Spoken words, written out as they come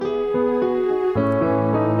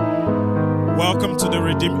Welcome to the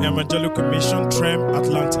Redeemed Evangelical Mission, Trem,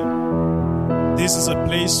 Atlanta. This is a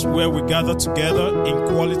place where we gather together in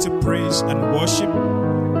quality praise and worship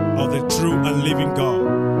of the true and living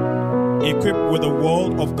God, equipped with the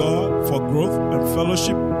Word of God for growth and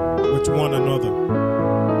fellowship with one another.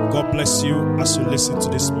 God bless you as you listen to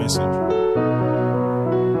this message.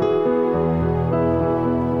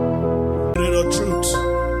 Truth.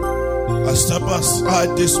 I step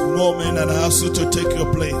aside this moment and I ask you to take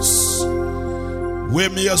your place. Wear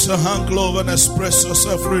me as a hand glove and express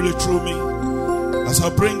yourself really through me. As I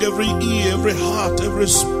bring every ear, every heart, every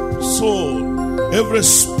soul, every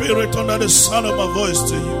spirit under the sound of my voice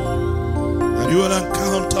to you. That you will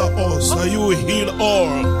encounter us, that you will heal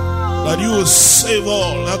all, that you will save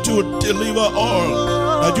all, that you will deliver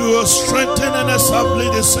all, that you will strengthen and establish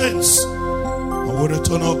the saints. And with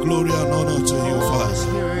eternal glory and honor to you,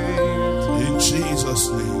 Father. In Jesus'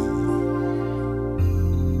 name.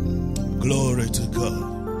 Glory to God.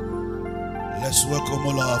 Let's welcome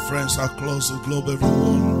all our friends across the globe,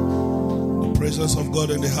 everyone. The presence of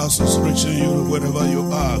God in the house is reaching you wherever you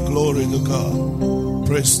are. Glory to God.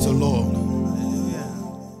 Praise the Lord.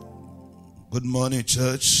 Good morning,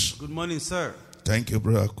 church. Good morning, sir. Thank you,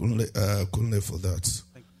 Brother Kunle, for that.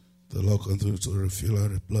 The Lord continue to refill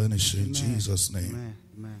and replenish in Jesus' name. Amen.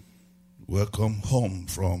 Amen. Welcome home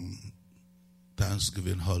from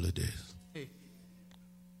Thanksgiving holidays.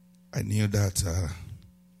 I knew that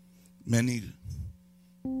many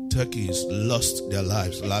turkeys lost their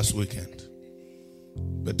lives last weekend.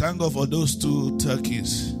 But thank God for those 2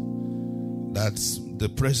 turkeys that the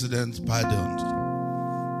president pardoned.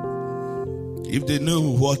 If they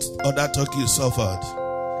knew what other turkeys suffered,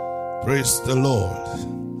 praise the Lord.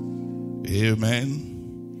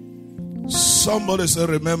 Amen. Somebody say,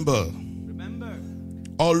 remember. Remember.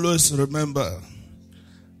 Always remember.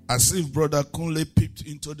 As if Brother Kunle peeped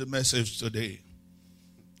into the message today.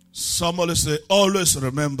 Somebody say, always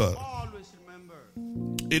remember. Always remember.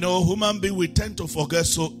 You know, human beings, we tend to forget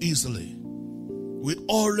so easily. We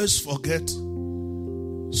always forget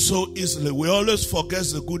so easily. We always forget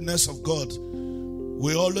the goodness of God.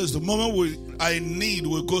 We always, the moment I need,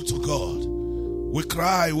 we go to God. We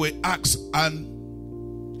cry, we ask, and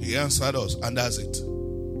He answered us, and that's it.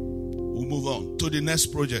 We'll move on to the next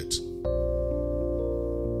project.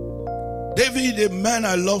 David, a man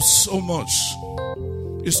I love so much,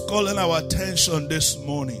 is calling our attention this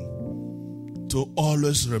morning to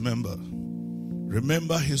always remember.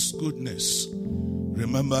 Remember His goodness.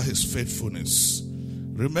 Remember His faithfulness.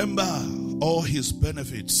 Remember all His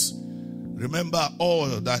benefits. Remember all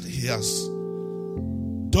that He has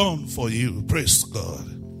done for you. Praise God.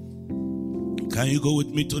 Can you go with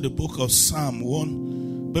me to the book of Psalm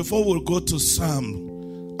 1? Before we go to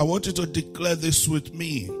Psalm, I want you to declare this with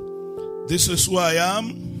me. This is who I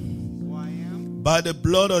am. By the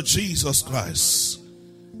blood of Jesus Christ.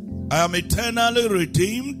 I am eternally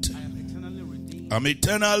redeemed. I'm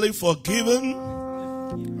eternally forgiven.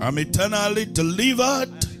 I'm eternally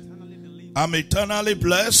delivered. I'm eternally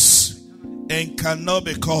blessed and cannot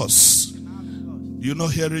be cursed. You're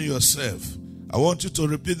not hearing yourself. I want you to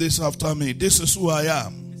repeat this after me. This is who I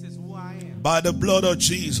am. By the blood of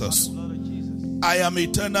Jesus. I am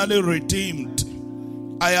eternally redeemed.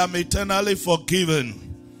 I am eternally forgiven.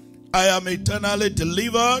 I am eternally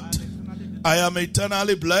delivered. I am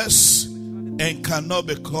eternally blessed and cannot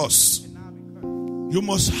be cursed. You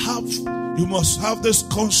must have this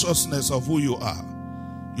consciousness of who you are.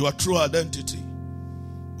 Your true identity.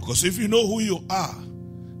 Because if you know who you are,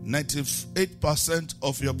 98%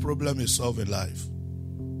 of your problem is solved in life.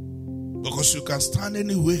 Because you can stand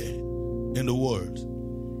anywhere in the world.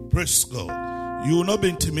 Praise God. You will not be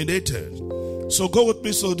intimidated. So go with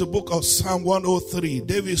me to the book of Psalm 103.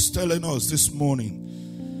 David is telling us this morning.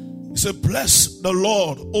 He said, bless the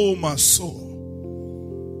Lord, O my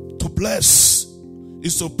soul. To bless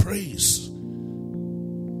is to praise.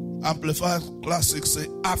 Amplified Classic say,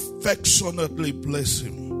 affectionately bless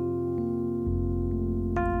Him.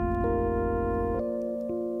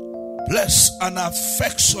 Bless and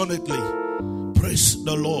affectionately praise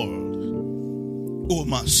the Lord, O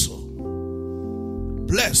my soul.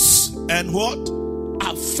 Bless and what?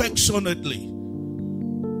 Affectionately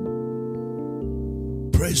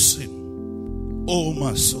praise Him, O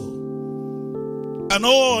my soul. And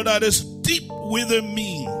all that is deep within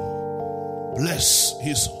me, bless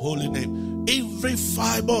His holy name. Every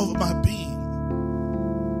fiber of my being,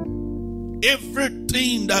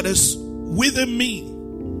 everything that is within me,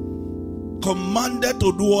 commanded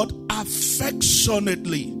to do what?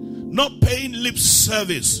 Affectionately, not paying lip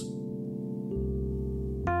service.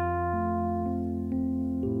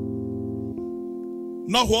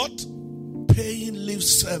 Not what? paying lip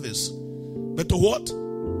service, but to what?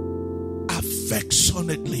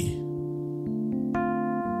 Affectionately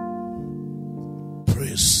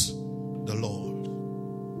praise the Lord.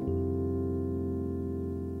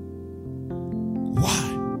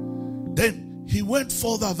 Why? Then he went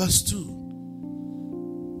further, verse 2.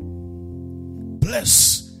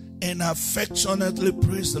 Bless and affectionately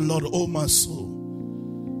praise the Lord, O my soul,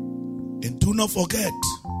 and do not forget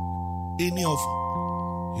any of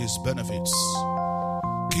his benefits.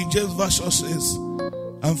 King James Version says,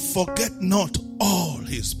 and forget not all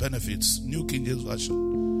his benefits. New King James Version.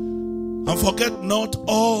 And forget not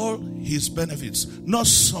all his benefits. Not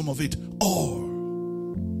some of it, all.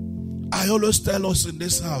 I always tell us in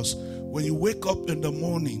this house, when you wake up in the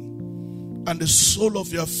morning and the sole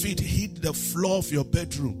of your feet hit the floor of your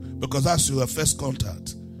bedroom, because that's your first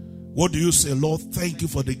contact, what do you say? Lord, thank you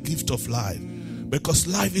for the gift of life. Because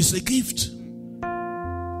life is a gift.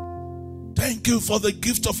 Thank you for the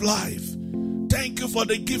gift of life. Thank you for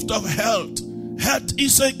the gift of health. Health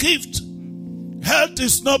is a gift. Health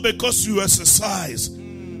is not because you exercise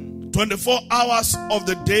 24 hours of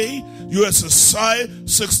the day. You exercise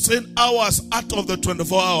 16 hours out of the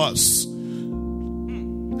 24 hours.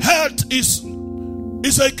 Health is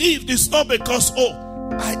a gift. It's not because,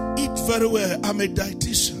 I eat very well. I'm a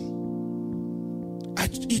dietitian. I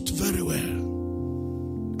eat very well.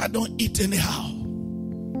 I don't eat anyhow.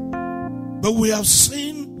 But we have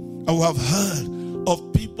seen and we have heard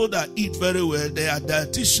of people that eat very well. They are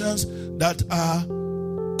dietitians that are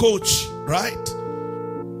coach, right?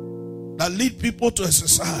 That lead people to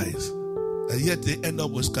exercise. And yet they end up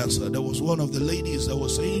with cancer. There was one of the ladies that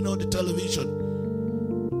was saying on the television,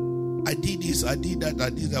 I did this, I did that, I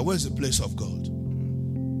did that. Where's the place of God?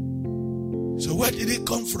 So where did it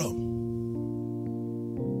come from?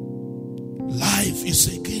 Life is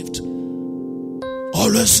a gift.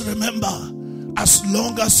 Always remember, as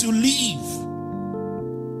long as you live,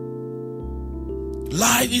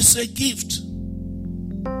 life is a gift.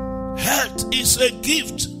 Health is a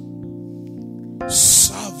gift.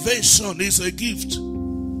 Salvation is a gift.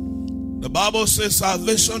 The Bible says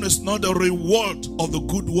salvation is not the reward of the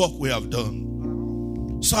good work we have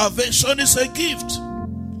done. Salvation is a gift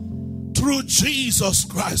through Jesus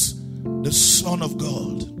Christ, the Son of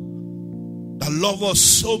God, that loved us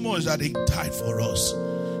so much that he died for us.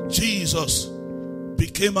 Jesus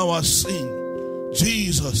became our sin.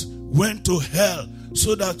 Jesus went to hell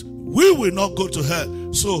so that we will not go to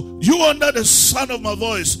hell. So you, under the sound of my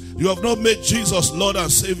voice, you have not made Jesus Lord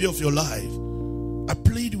and Savior of your life. I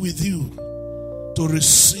plead with you to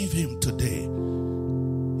receive him today.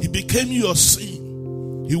 He became your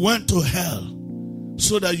sin. He went to hell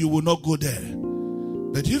so that you will not go there.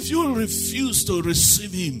 But if you refuse to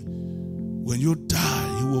receive him, when you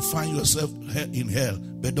die, you will find yourself in hell.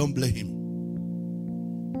 But don't blame him.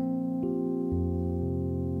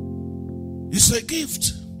 It's a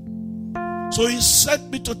gift. So he sent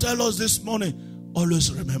me to tell us this morning,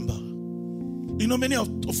 always remember. You know, many of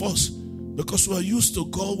us, because we are used to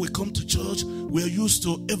God, we come to church, we are used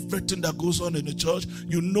to everything that goes on in the church.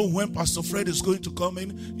 You know when Pastor Fred is going to come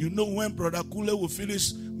in. You know when Brother Kule will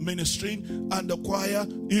finish ministering and the choir,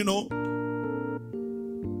 you know.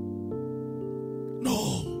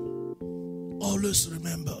 No. Always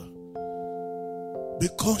remember. Be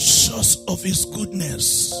conscious of his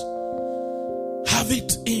goodness. Have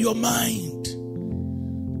it in your mind.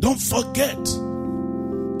 Don't forget.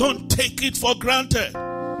 Don't take it for granted.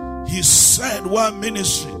 He said one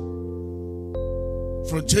ministry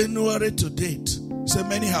from January to date, so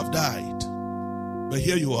many have died, but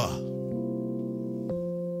here you are.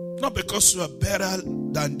 Not because you are better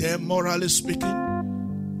than them, morally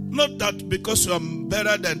speaking. Not that because you are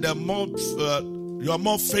better than them, you are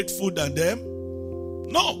more faithful than them.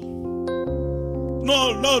 No.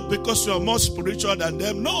 No, not because you are more spiritual than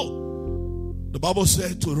them. No. The Bible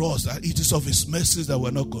said to us that it is of his mercies that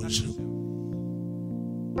we're not consumed.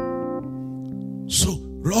 So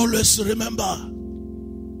always remember.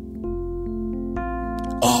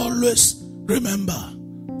 Always remember.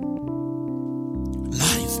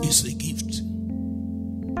 Life is a gift.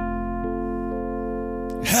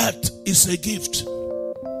 Health is a gift.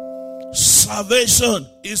 Salvation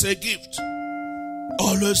is a gift.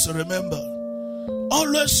 Always remember.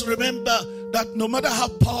 Always remember that no matter how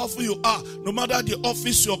powerful you are, no matter the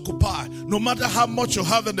office you occupy, no matter how much you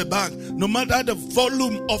have in the bank, no matter the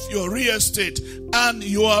volume of your real estate and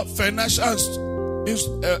your financial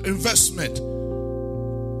investment,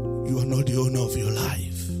 you are not the owner of your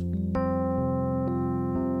life.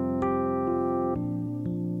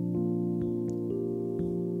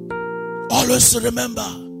 Always remember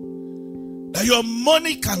That your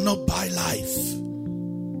money cannot buy life.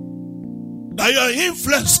 That your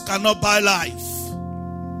influence cannot buy life.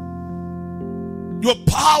 Your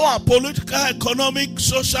power, political, economic,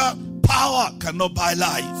 social power cannot buy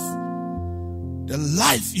life. The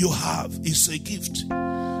life you have is a gift.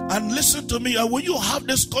 And listen to me, and when you have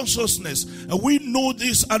this consciousness, and we know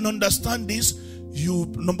this and understand this, you,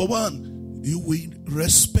 number one, you will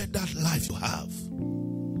respect that life you have.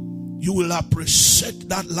 You will appreciate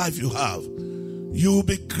that life you have. You will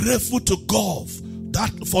be grateful to God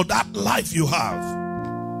for that life you have.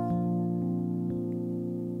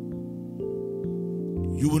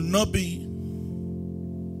 You will not be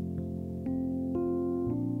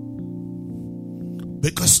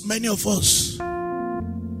because many of us,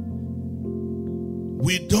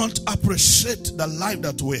 we don't appreciate the life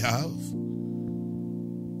that we have.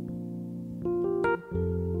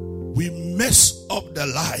 We mess up the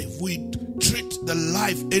life. We treat the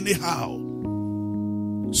life anyhow.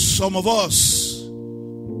 Some of us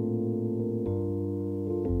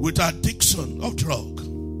with addiction of drug,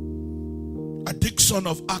 addiction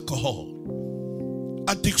of alcohol,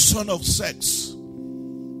 addiction of sex,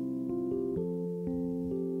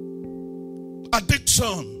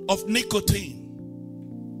 addiction of nicotine.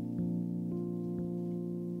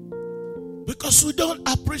 Because we don't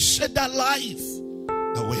appreciate that life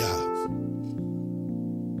that we have.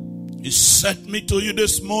 He sent me to you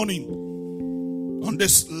this morning on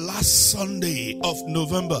this last Sunday of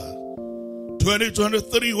November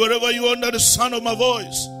 2023, wherever you are under the sound of my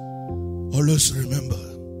voice. Always remember,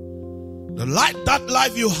 that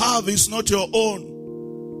life you have is not your own.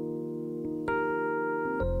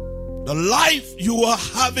 The life you are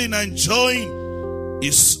having and enjoying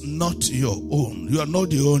is not your own. You are not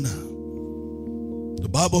the owner. The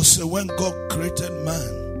Bible says when God created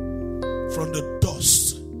man from the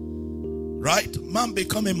dust, right? Man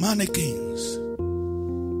became a mannequin.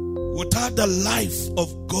 Without the life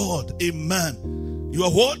of God, a man, you are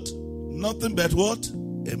what? Nothing but what?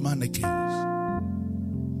 A mannequin.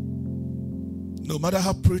 No matter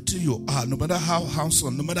how pretty you are, no matter how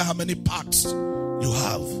handsome, no matter how many parts you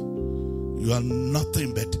have, you are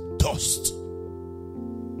nothing but dust.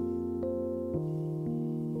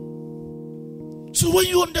 So when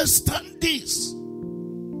you understand this,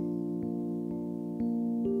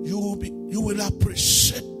 you will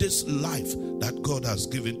appreciate this life that God has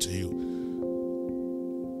given to you.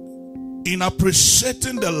 In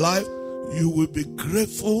appreciating the life, you will be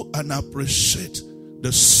grateful and appreciate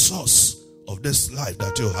the source of this life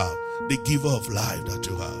that you have, the giver of life that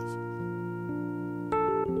you have.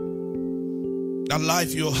 That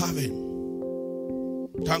life you're having.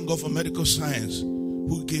 Thank God for medical science.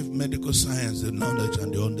 Who gave medical science the knowledge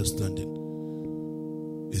and the understanding?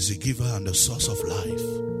 Is the giver and the source of life.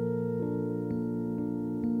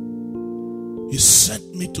 He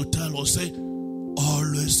sent me to tell us, say,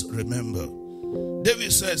 always remember.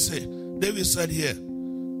 David said here,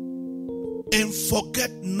 and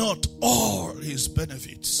forget not all his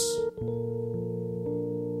benefits.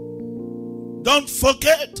 Don't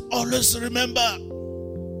forget, always remember.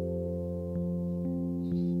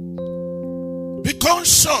 Be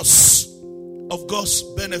conscious of God's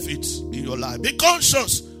benefits in your life. Be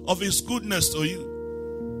conscious of his goodness to you.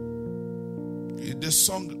 This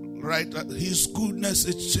song, right? His goodness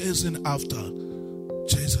is chasing after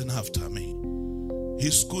me.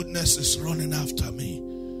 His goodness is running after me.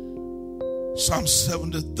 Psalm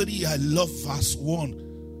 73, I love verse 1.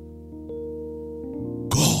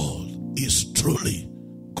 God is truly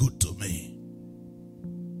good to me.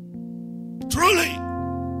 Truly.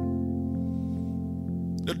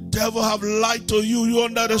 The devil have lied to you. You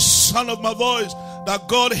under the sound of my voice that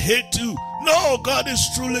God hates you. No, God is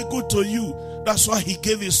truly good to you. That's why he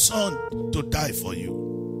gave his son to die for you.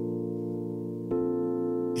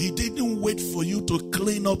 He didn't wait for you to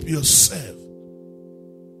clean up yourself.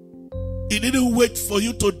 He didn't wait for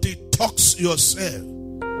you to detox yourself.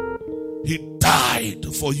 He died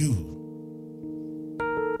for you.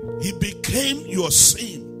 He became your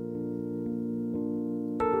sin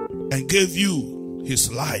and gave you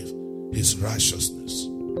his life, his righteousness.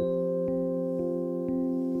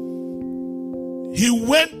 He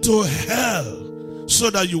went to hell so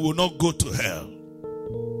that you will not go to hell.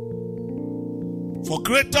 For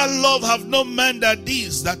greater love have no man than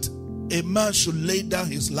this, that a man should lay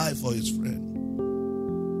down his life for his friend.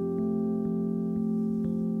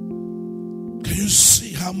 Can you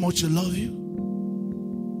see how much he loves you?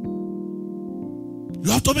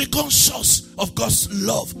 You have to be conscious of God's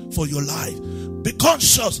love for your life. Be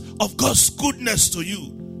conscious of God's goodness to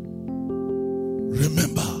you.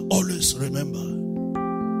 Remember, always remember.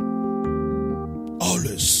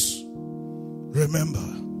 Always. remember.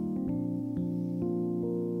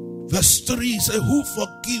 Verse 3 says, who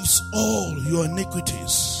forgives all your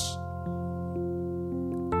iniquities?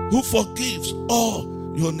 Who forgives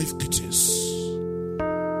all your iniquities?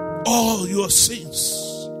 All your sins.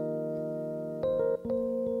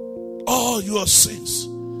 All your sins.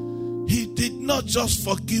 He did not just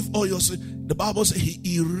forgive all your sins. The Bible says he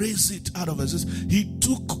erased it out of existence. He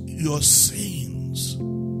took your sins.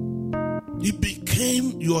 He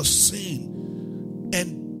became your sin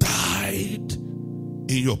and died in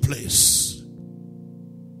your place.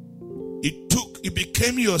 He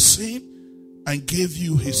became your sin and gave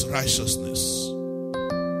you his righteousness.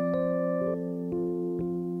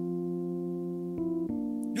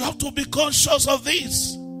 You have to be conscious of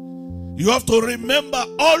this. You have to remember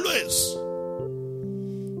always.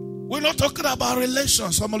 We're not talking about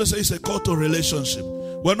relations. Somebody say it's a call to relationship.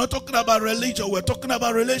 We're not talking about religion. We're talking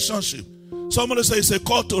about relationship. Somebody say it's a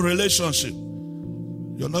call to relationship.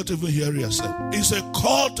 You're not even hearing yourself. It's a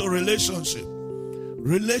call to relationship.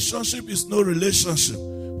 Relationship is no relationship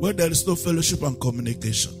where there is no fellowship and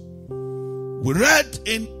communication. We read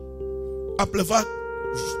in Amplified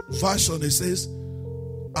Version, it says,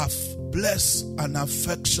 bless and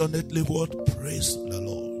affectionately what? Praise the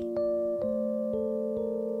Lord.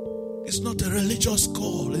 It's not a religious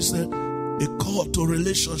call. It's a call to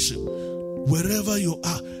relationship. Wherever you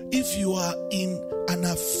are, if you are in an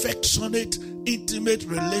affectionate, intimate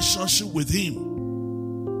relationship with him,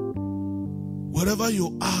 wherever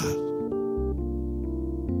you are,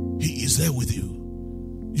 he is there with you.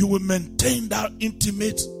 You will maintain that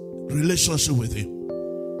intimate relationship with him.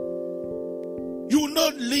 You will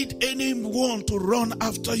not lead anyone to run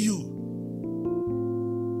after you,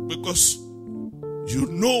 because you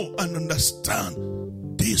know and understand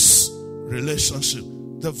this relationship,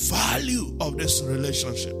 the value of this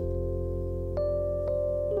relationship.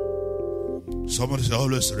 Somebody say,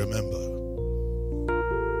 always remember.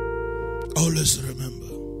 Always remember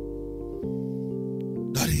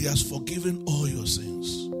that he has forgiven all your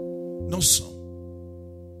sins, not some.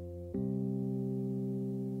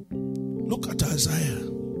 Look at Isaiah.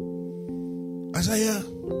 Isaiah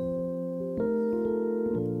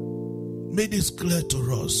made it clear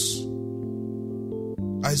to us.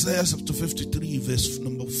 Isaiah chapter 53, verse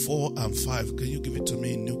number 4 and 5. Can you give it to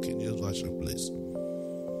me in New King James Version, please?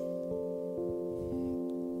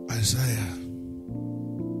 Isaiah.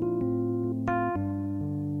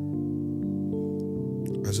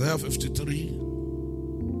 Isaiah 53.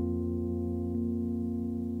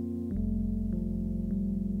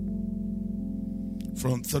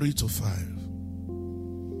 From 3 to 5.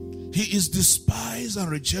 He is despised and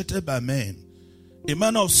rejected by men, a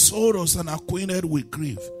man of sorrows and acquainted with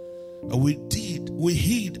grief. And we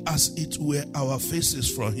hid as it were our faces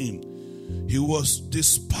from him. He was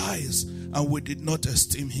despised and we did not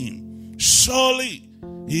esteem him. Surely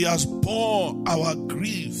he has borne our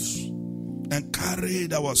griefs and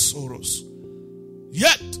carried our sorrows.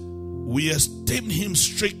 Yet we esteemed him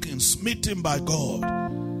stricken, smitten by God,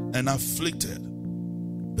 and afflicted.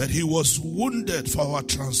 But he was wounded for our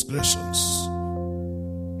transgressions.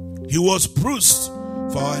 He was bruised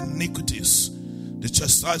for our iniquities. The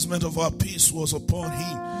chastisement of our peace was upon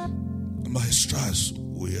him, and by his stripes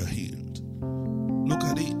we are healed. Look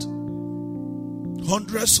at it.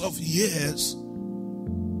 Hundreds of years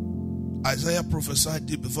Isaiah prophesied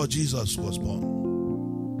it before Jesus was born.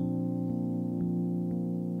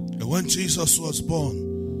 And when Jesus was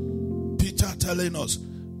born, Peter telling us,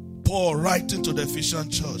 Paul writing to the Ephesian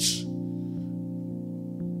church,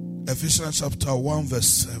 Ephesians chapter 1 verse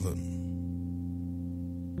 7.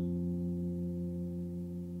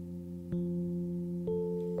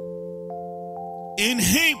 In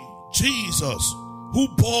him, Jesus, who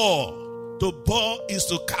bore, to bore is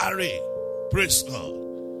to carry, praise God.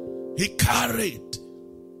 He carried.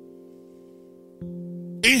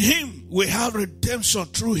 In him we have redemption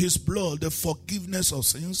through his blood, the forgiveness of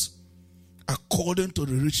sins, according to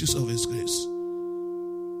the riches of his grace.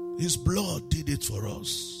 His blood did it for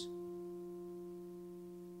us.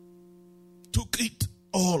 Took it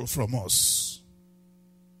all from us.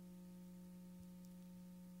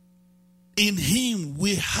 In him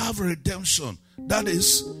we have redemption. That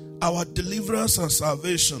is our deliverance and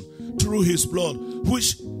salvation through his blood,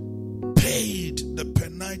 which paid the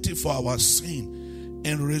penalty for our sin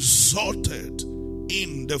and resulted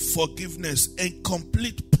in the forgiveness and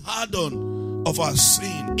complete pardon of our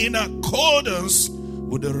sin in accordance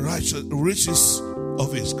with the riches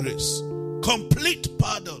of his grace. Complete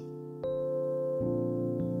pardon.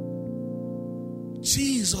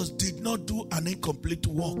 Jesus did not do an incomplete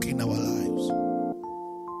work in our lives.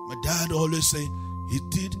 My dad always say, He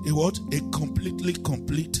did a what? A completely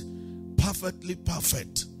complete, perfectly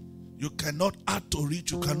perfect. You cannot add to it.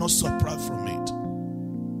 You cannot subtract from it.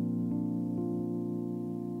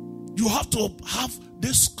 You have to have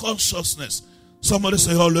this consciousness. Somebody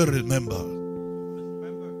say, always remember.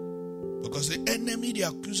 Because the enemy, the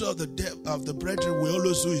accuser of the brethren, will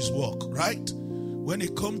always do his work, right? When he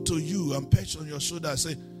come to you and patch on your shoulder and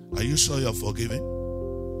say, are you sure you're forgiven?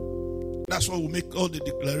 That's why we make all the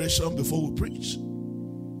declaration before we preach.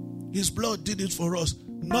 His blood did it for us,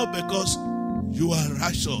 not because you are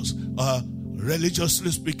righteous,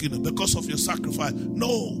 religiously speaking, because of your sacrifice.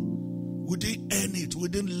 No, we didn't earn it. We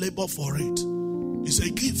didn't labor for it. It's a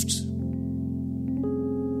gift.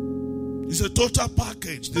 It's a total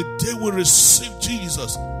package. The day we receive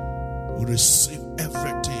Jesus, we receive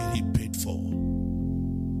everything he paid for.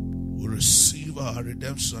 We receive our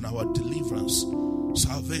redemption, our deliverance,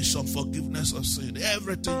 salvation, forgiveness of sin,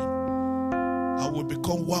 everything. And we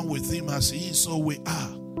become one with him as he is, so we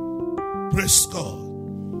are. Praise God.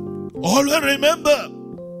 Always remember.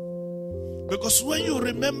 Because when you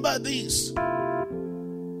remember this,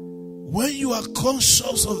 when you are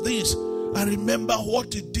conscious of this, and remember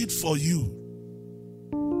what he did for you,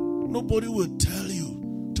 nobody will tell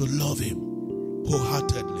you to love him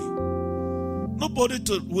wholeheartedly. Nobody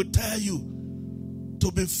will tell you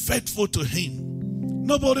to be faithful to him.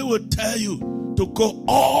 Nobody will tell you to go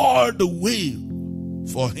all the way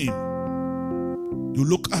for him. You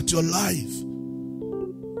look at your life,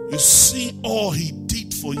 you see all he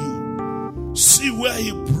did for you, see where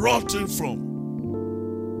he brought you from,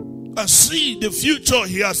 and see the future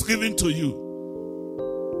he has given to you.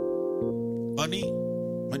 Honey,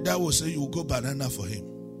 my dad will say you will go banana for him.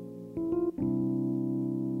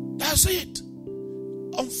 That's it.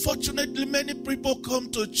 Unfortunately, many people come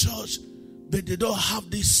to church, but they don't have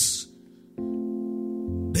this.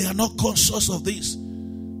 They are not conscious of this.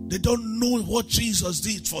 They don't know what Jesus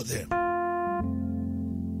did for them.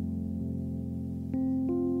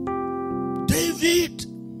 David,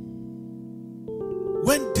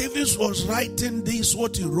 when David was writing this,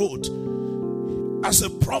 what he wrote, as a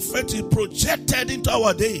prophet, he projected into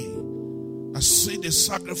our day and see the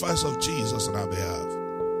sacrifice of Jesus on our behalf.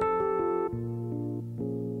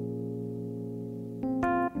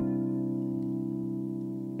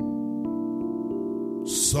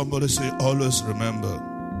 Somebody say, always remember.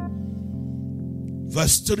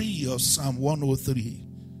 Verse 3 of Psalm 103.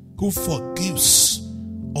 Who forgives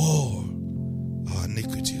all our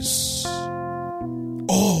iniquities.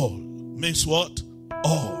 All means what?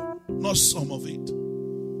 All, not some of it.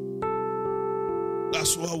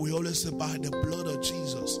 That's why we always say, by the blood of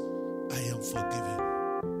Jesus, I am forgiven.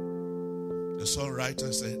 The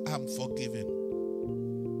songwriter said, I'm forgiven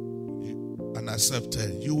and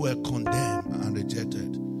accepted. You were condemned and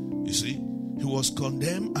rejected. You see, he was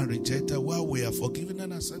condemned and rejected while we are forgiven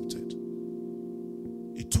and accepted.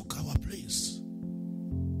 He took our place.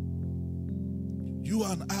 You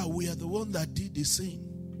and I, we are the one that did the sin.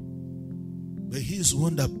 But he's the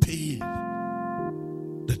one that paid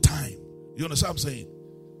the time. You understand what I'm saying?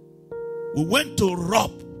 We went to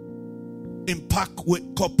rob in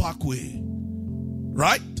Parkway.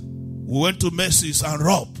 Right? We went to Macy's and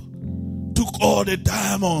robbed. Took all the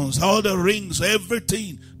diamonds, all the rings,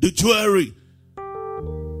 everything, the jewelry.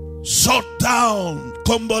 Shut down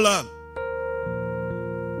Cumberland.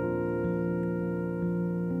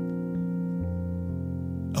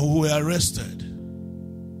 And we were arrested.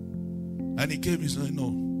 And he came, he said,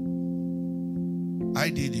 no, I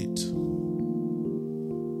did it.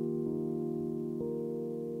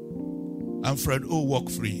 And Fred O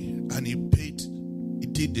walked free. And he paid, he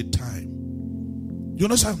did the time. You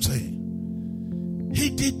know what I'm saying? He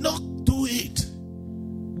did not do it.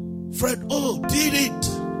 Fred O did it.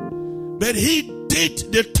 But he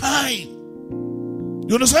did the time.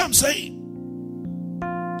 You understand what I'm saying?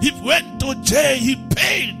 He went to jail. He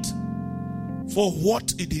paid for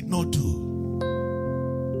what he did not do.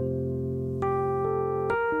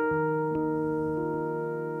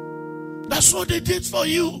 That's what he did for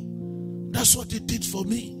you. That's what he did for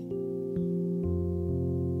me.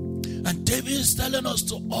 And David is telling us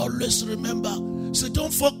to always remember. So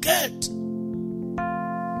don't forget.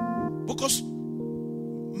 Because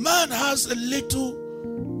man has a little,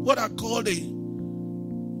 what I call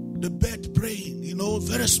the bad brain,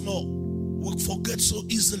 very small. We forget so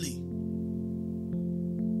easily.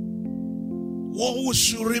 What we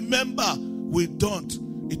should remember, we don't.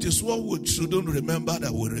 It is what we shouldn't remember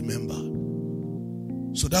that we remember.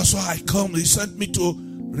 So that's why I come. He sent me to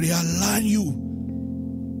realign you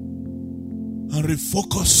and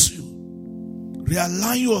refocus you.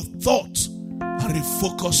 Realign your thoughts and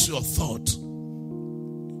refocus your thought.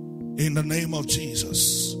 In the name of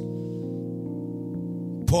Jesus.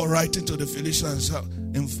 Paul writing to the Philippians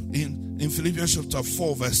in Philippians chapter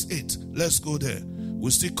 4 verse 8. Let's go there. We'll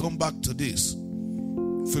still come back to this.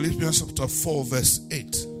 Philippians chapter 4 verse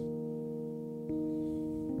 8.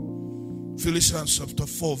 Philippians chapter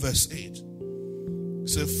 4 verse 8.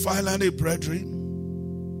 So finally, brethren,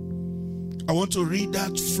 I want to read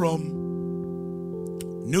that from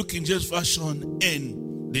New King James Version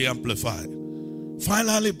in the Amplified.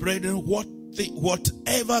 Finally, brethren,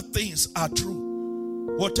 whatever things are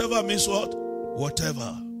true. Whatever means what?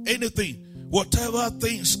 Whatever. Anything. Whatever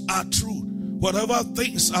things are true. Whatever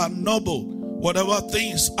things are noble. Whatever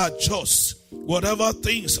things are just. Whatever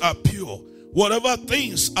things are pure. Whatever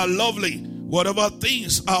things are lovely. Whatever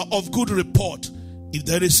things are of good report. If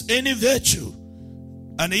there is any virtue,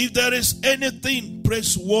 and if there is anything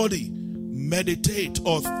praiseworthy, meditate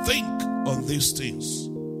or think on these things.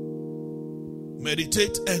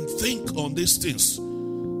 Meditate and think on these things.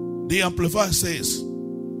 The Amplifier says,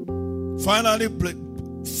 finally,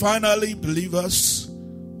 believers,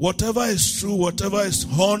 whatever is true, whatever is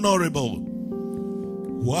honorable,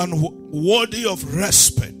 one worthy of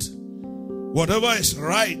respect, whatever is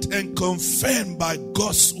right and confirmed by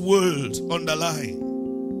God's word, underline.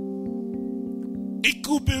 It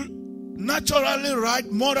could be naturally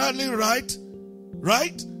right, morally right,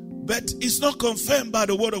 but it's not confirmed by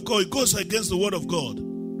the word of God. It goes against the word of God.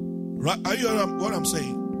 Right? Are you hearing what I'm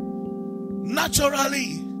saying?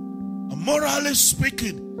 Naturally, morally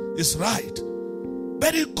speaking, it's right,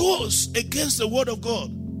 but it goes against the word of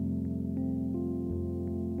God.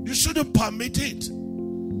 You shouldn't permit it,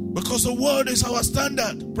 because the word is our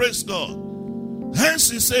standard. Praise God.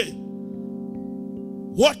 Hence he said,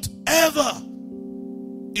 whatever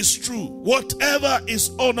is true, whatever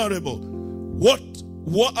is honorable, what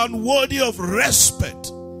unworthy of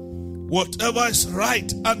respect, whatever is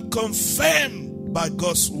right and confirmed by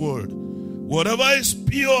God's word, whatever is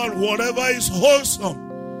pure, whatever is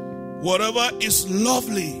wholesome, whatever is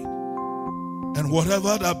lovely, and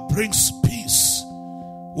whatever that brings peace,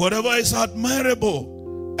 whatever is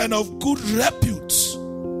admirable and of good repute,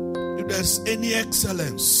 if there's any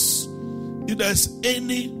excellence, if there's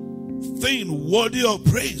anything worthy of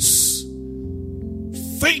praise,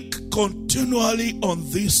 think continually on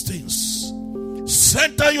these things.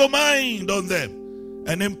 Center your mind on them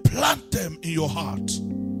and implant them in your heart.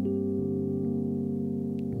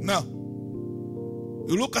 Now,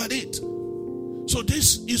 you look at it. So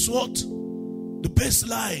this is what the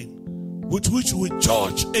baseline with which we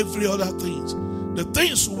judge every other thing. The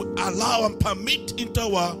things we allow and permit into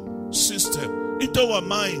our system, into our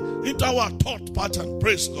mind, into our thought pattern.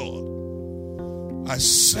 Praise God. I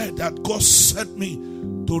said that God sent me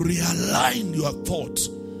to realign your thoughts,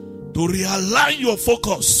 to realign your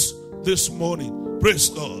focus this morning. Praise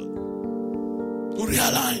God. To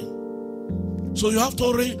realign. So you have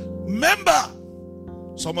to remember.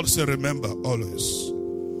 Somebody say remember always.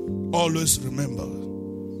 Always remember.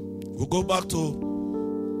 We'll go back to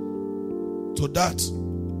that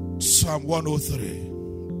Psalm 103.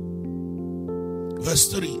 Verse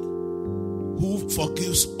 3. Who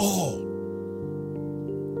forgives all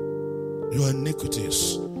your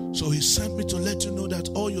iniquities. So he sent me to let you know that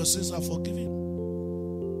all your sins are forgiven.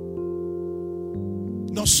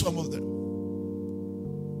 Not some of them.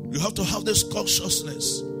 You have to have this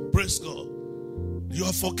consciousness. Praise God. You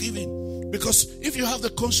are forgiven. Because if you have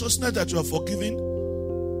the consciousness that you are forgiven,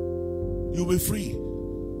 you'll be free.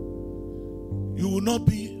 You will not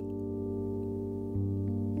be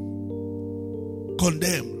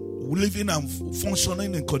condemned, living and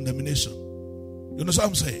functioning in condemnation. You know what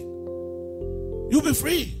I'm saying? You'll be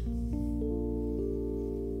free.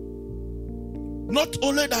 Not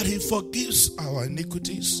only that he forgives our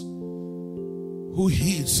iniquities, who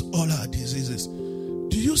heals all our diseases.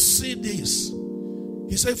 Do you see this?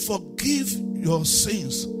 He said, forgive your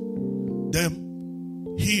sins,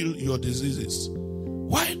 then heal your diseases.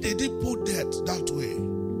 Why did he put that way?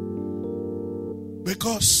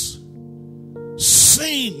 Because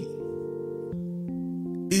sin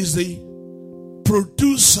is the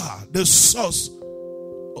producer, the source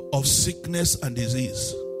of sickness and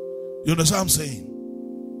disease. You understand what I'm saying?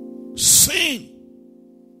 Sin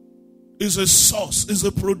is a source, is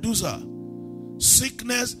a producer.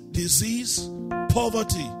 Sickness, disease,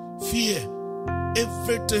 poverty, fear,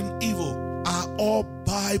 everything evil are all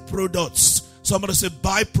byproducts. Somebody say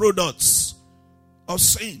byproducts of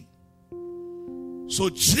sin. So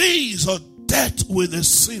Jesus dealt with the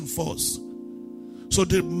sin first. So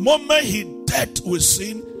the moment he dealt with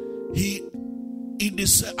sin, he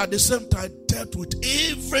at the same time dealt with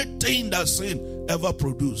everything that sin ever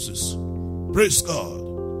produces. Praise God.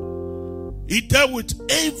 He dealt with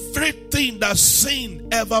everything that sin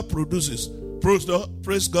ever produces.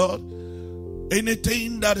 Praise God.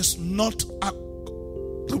 Anything that is not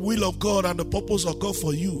the will of God and the purpose of God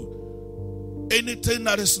for you, anything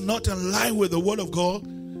that is not in line with the word of God,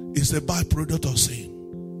 is a byproduct of sin.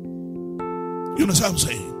 You know what I'm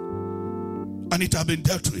saying? And it has been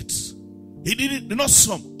dealt with. He did it, not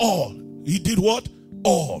some, all. He did what?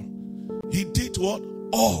 All. He did what?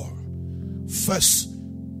 All. 1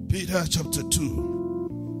 Peter chapter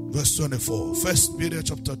 2, verse 24. 1 Peter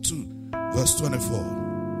chapter 2, verse 24.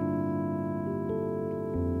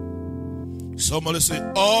 Somebody say,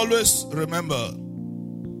 always remember.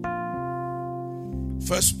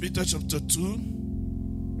 1 Peter chapter 2,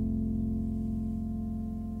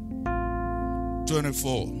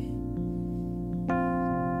 24.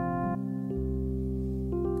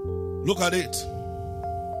 Look at it.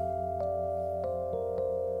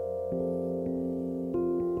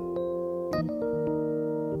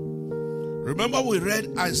 Remember we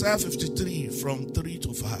read Isaiah 53 from 3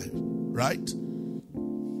 to 5, right?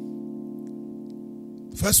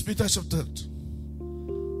 1 Peter chapter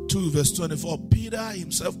 2 verse 24. Peter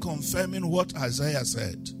himself confirming what Isaiah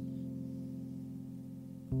said.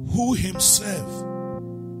 Who himself,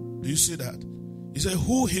 do you see that? He said,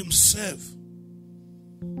 who himself,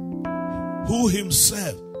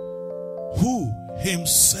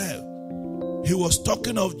 he was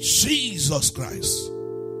talking of Jesus Christ.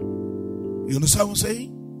 You understand what I'm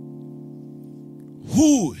saying?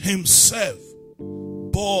 Who himself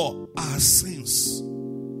bore our sins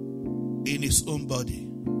in his own body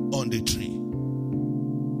on the tree.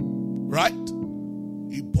 Right?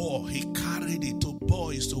 He carried it. To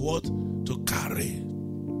bore is to what? To carry.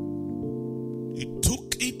 He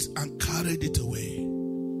took it and carried it away.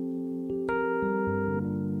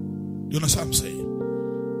 You know what I'm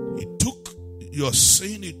saying? He took your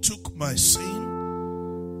sin, he took my sin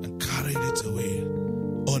and carried it away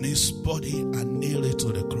on his body and nailed it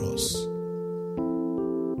to the cross.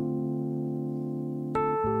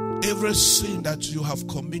 Every sin that you have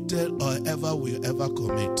committed or ever will ever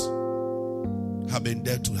commit have been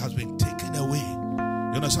dealt to, has been taken away.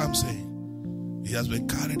 You know what I'm saying? He has been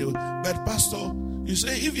carried away. But Pastor, you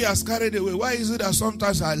say if he has carried away, why is it that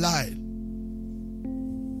sometimes I lie?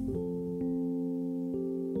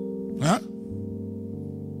 Huh?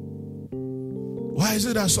 Why is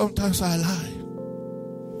it that sometimes I lie?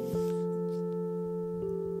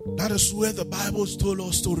 That is where the Bible told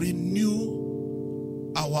us to renew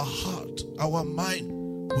our heart, our mind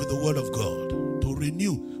with the word of God. To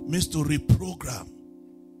renew means to reprogram.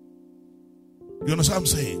 You understand what I'm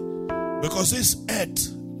saying? Because this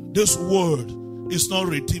earth, this world is not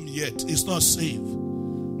redeemed yet. It's not saved.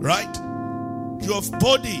 Right? Your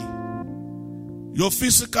body, your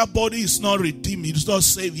physical body is not redeemed. It's not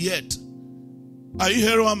saved yet. Are you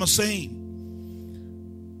hearing what I'm saying?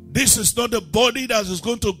 This is not the body that is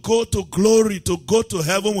going to go to glory, to go to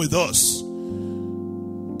heaven with us.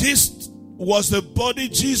 This was the body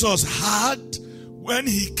Jesus had when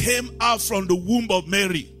he came out from the womb of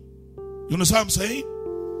Mary. You understand what I'm saying?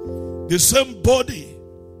 The same body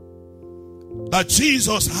that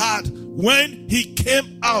Jesus had when he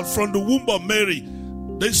came out from the womb of Mary.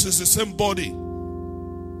 This is the same body.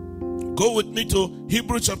 Go with me to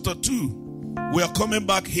Hebrews chapter 2. We are coming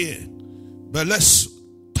back here. But let's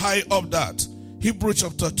tie up that. Hebrews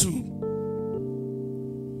chapter 2.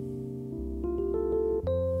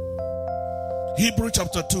 Hebrews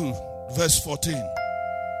chapter 2, verse 14.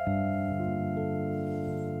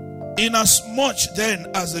 Inasmuch then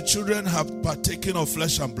as the children have partaken of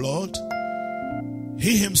flesh and blood,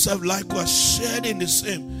 he himself likewise shared in the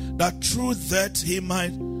same, that through that he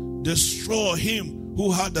might destroy him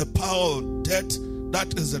who had the power of death,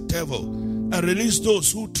 that is the devil, and release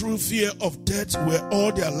those who through fear of death were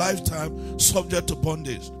all their lifetime subject to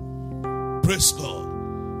bondage. Praise God.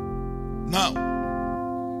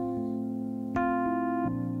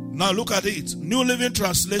 Now look at it. New Living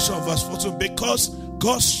Translation, verse 14. Because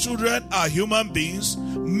God's children are human beings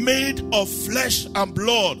made of flesh and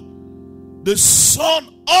blood, the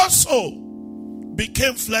Son also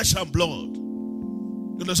became flesh and blood.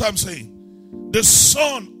 You know what I'm saying? The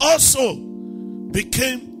Son also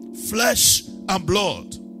became flesh and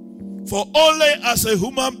blood. For only as a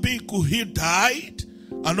human being could he die,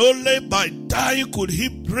 and only by dying could he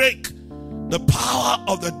break the power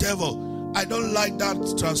of the devil. I don't like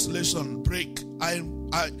that translation, break.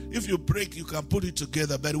 If you break, you can put it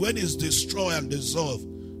together. But when it's destroy and dissolve,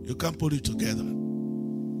 you can't put it together.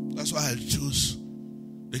 That's why I choose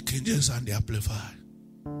the King James and the Amplified.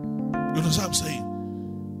 You know what I'm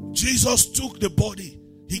saying? Jesus took the body.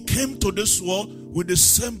 He came to this world with the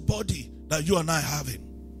same body that you and I have him.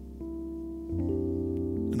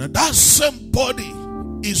 And that same body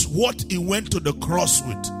is what he went to the cross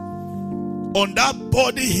with. On that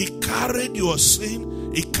body, he carried your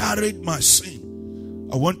sin. He carried my sin.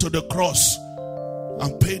 I went to the cross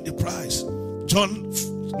and paid the price. John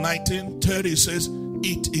 19:30 says,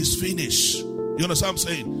 it is finished. You understand what I'm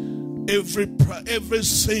saying? Every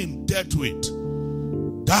sin dealt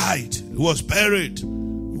with, died, was buried,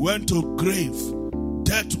 went to grave,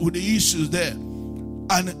 dealt with the issues there.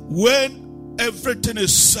 And when everything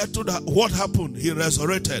is settled, what happened? He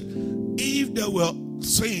resurrected. If there were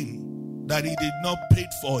sin that he did not pay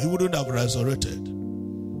for, he wouldn't have resurrected.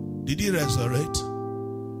 Did he resurrect?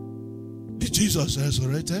 Did Jesus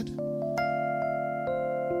resurrected?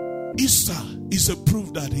 Easter is a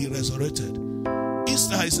proof that he resurrected.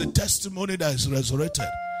 Easter is a testimony that he's resurrected.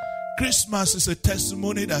 Christmas is a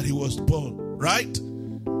testimony that he was born, right?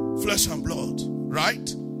 Flesh and blood,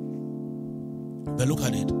 right? But look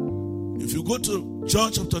at it. If you go to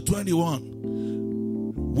John chapter 21,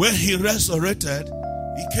 where he resurrected,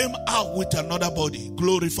 he came out with another body,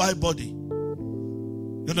 glorified body.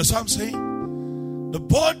 You understand what I'm saying? The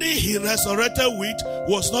body he resurrected with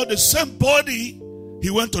was not the same body he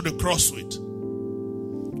went to the cross with.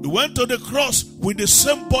 He went to the cross with the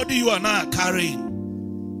same body you and I are carrying.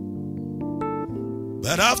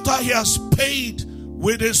 But after he has paid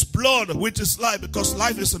with his blood, with his life, because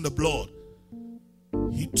life is in the blood,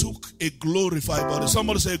 he took a glorified body.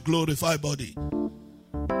 Somebody say glorified body.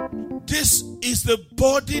 This is the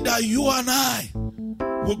body that you and I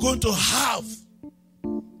were going to have.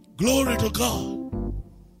 Glory to God.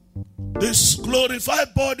 This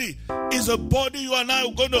glorified body is a body you and I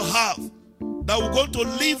are going to have, that we're going to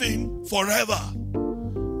live in forever.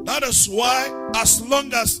 That is why, as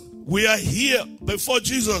long as we are here before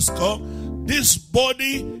Jesus comes, this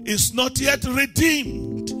body is not yet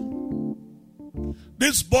redeemed.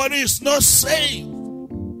 This body is not saved.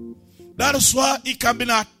 That is why it can be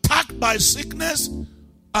attacked by sickness,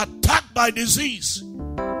 attacked by disease.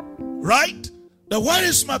 Right? Then where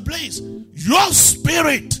is my place? Your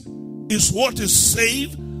spirit is what is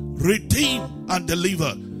saved, redeemed, and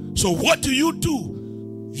delivered. So what do?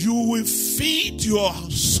 You will feed your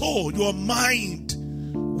soul, your mind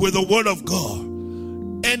with the word of God,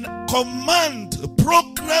 and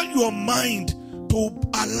program your mind to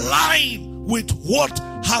align with what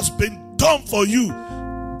has been done for you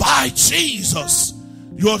by Jesus.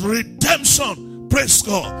 Your redemption, praise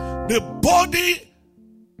God. The body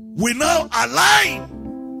will now align.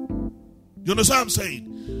 You understand what I'm saying?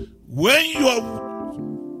 When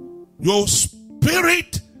your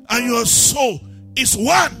spirit and your soul is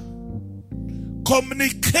one,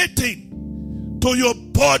 communicating to your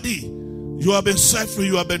body, you have been set free,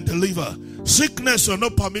 you have been delivered. Sickness, you're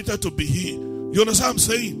not permitted to be healed. You understand what I'm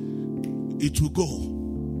saying? It will go.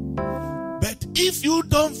 But if you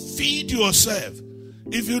don't feed yourself,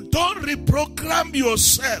 if you don't reprogram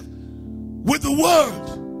yourself with the word,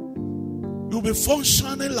 you'll be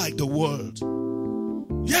functioning like the world.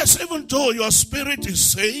 Yes, even though your spirit is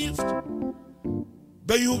saved,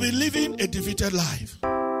 but you'll be living a defeated life. You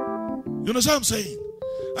know what I'm saying?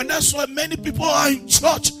 And that's why many people are in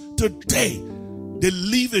church today. They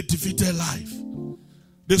live a defeated life.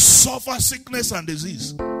 They suffer sickness and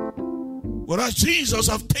disease. Whereas Jesus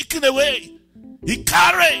have taken away. He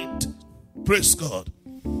carried. Praise God.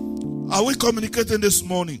 Are we communicating this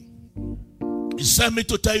morning? He sent me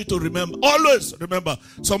to tell you to remember. Always remember.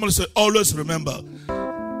 Somebody say, always remember.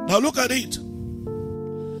 Now look at it.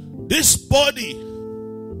 This body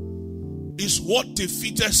is what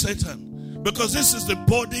defeated Satan. Because this is the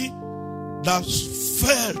body that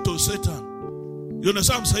fell to Satan. You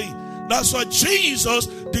understand what I'm saying? That's why Jesus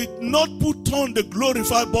did not put on the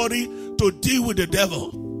glorified body to deal with the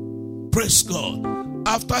devil. Praise God.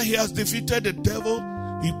 After he has defeated the devil,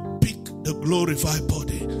 he picked the glorified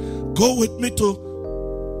body. Go with me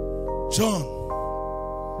to John.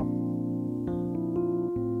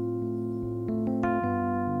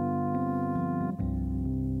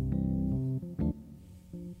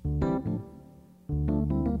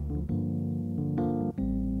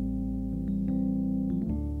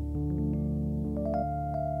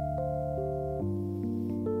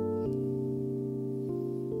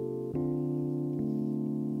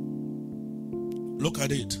 Look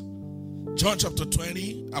at it. John chapter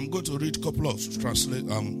 20. I'm going to read a couple of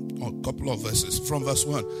verses from verse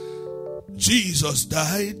 1. Jesus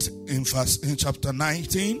died in chapter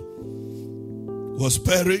 19. Was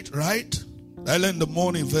buried, right? Early in the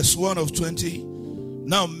morning, verse 1 of 20.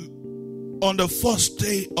 Now, on the first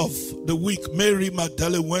day of the week, Mary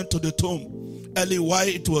Magdalene went to the tomb early while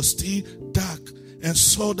it was still dark and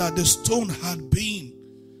saw that the stone had been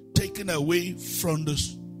taken away from the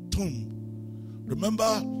tomb.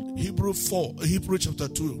 Remember Hebrew chapter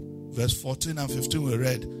 2, verse 14 and 15 we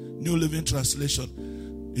read, New Living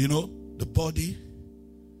Translation. You know, the body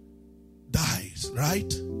dies, right?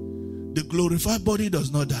 The glorified body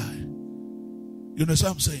does not die. You know what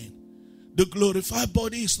I'm saying? The glorified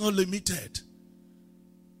body is not limited.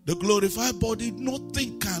 The glorified body,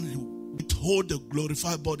 nothing can withhold the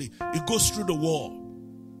glorified body. It goes through the wall.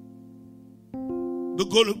 The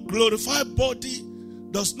glorified body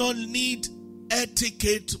does not need air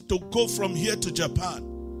ticket to go from here to Japan.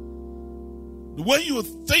 When you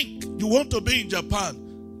think you want to be in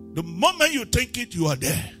Japan, the moment you think it, you are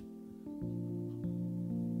there.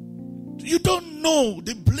 You don't know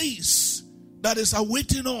the bliss that is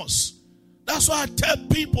awaiting us. That's why I tell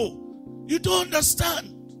people, you don't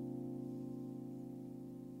understand.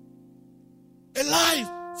 A life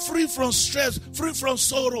free from stress, free from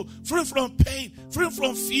sorrow, free from pain, free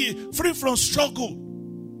from fear, free from struggle.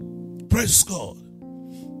 Praise God.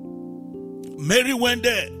 Mary went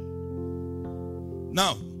there.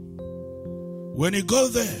 Now, when he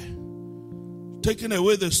got there, taking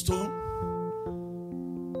away the stone,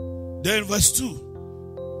 then verse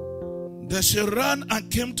 2, then she ran and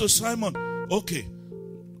came to Simon. Okay,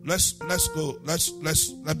 let's go. Let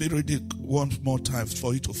me read it one more time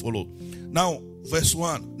for you to follow. Now, verse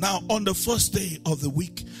 1. Now, on the first day of the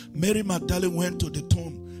week, Mary Magdalene went to the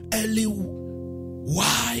tomb early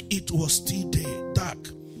while it was still dark,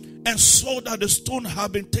 and saw that the stone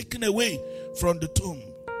had been taken away from the tomb.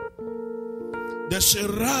 Then she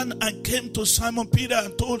ran and came to Simon Peter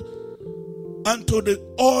and told unto the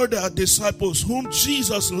other disciples whom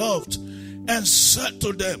Jesus loved, and said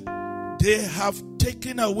to them, they have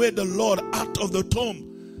taken away the Lord out of the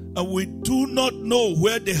tomb, and we do not know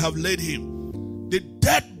where they have laid him. The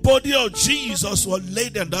dead body of Jesus was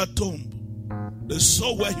laid in that tomb. They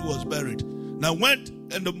saw where he was buried. Now went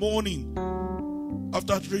in the morning,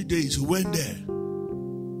 after 3 days, he went there,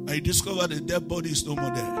 and he discovered the dead body is no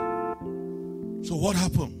more there. So what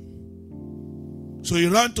happened? So he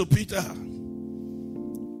ran to Peter.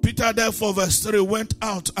 Peter therefore, verse 3, went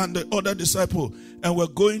out and the other disciple and were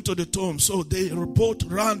going to the tomb. So they both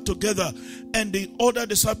ran together, and the other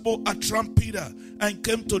disciple outran Peter and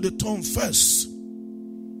came to the tomb first.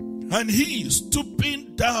 And he,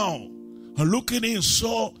 stooping down and looking in,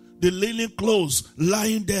 saw the linen clothes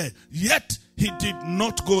lying there. Yet he did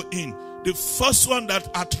not go in. The first one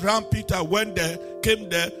that outran Peter went there, came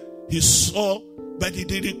there, he saw, but he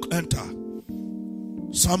didn't enter.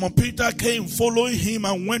 Simon Peter came following him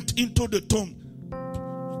and went into the tomb.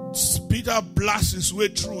 Peter blasted his way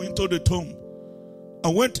through into the tomb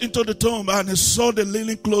and went into the tomb, and he saw the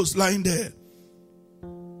linen clothes lying there,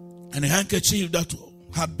 and a handkerchief that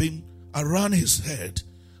had been around his head,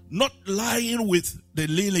 not lying with the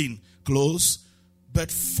linen clothes,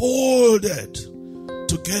 but folded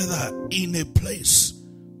together in a place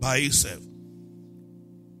by itself.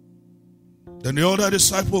 Then the other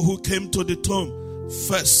disciple who came to the tomb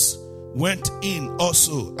first went in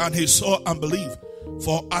also, and he saw and believed.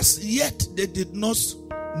 For as yet they did not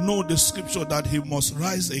know the scripture that he must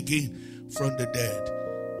rise again from the dead.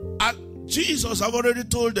 And Jesus have already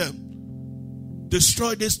told them,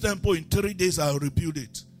 destroy this temple, in 3 days I'll rebuild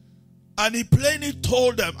it. And he plainly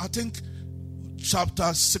told them, I think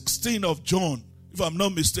chapter 16 of John, if I'm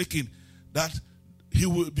not mistaken, that he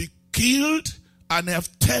will be killed and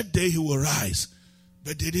after third day he will rise.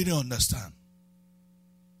 But they didn't understand.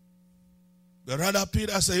 But rather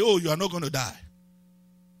Peter said, oh, you are not going to die.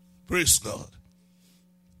 Praise God.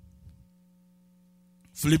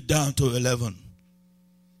 Flip down to 11.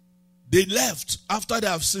 They left after they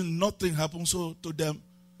have seen nothing happen. So to them,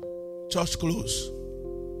 church closed.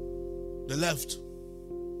 They left.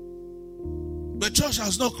 The church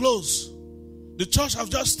has not closed. The church has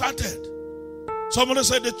just started. Somebody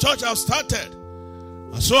said the church has started.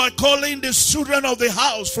 And so I call in the children of the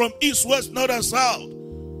house from east, west, north, and south.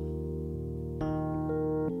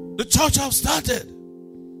 The church has started.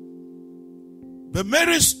 But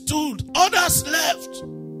Mary stood, others left.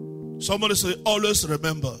 Somebody say, always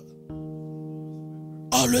remember.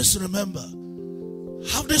 Always remember.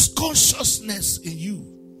 Have this consciousness in you.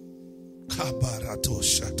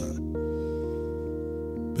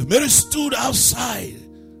 But Mary stood outside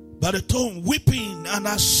by the tomb weeping, and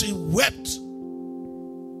as she wept,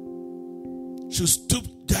 she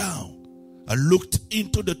stooped down and looked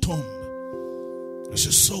into the tomb. And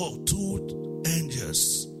she saw two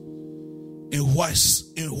angels in white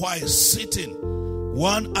sitting,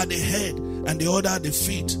 one at the head and the other at the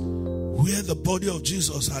feet, where the body of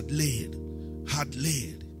Jesus had laid.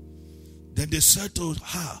 Then they said to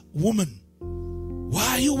her, "Woman, why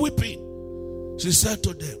are you weeping?" She said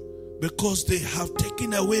to them, "Because they have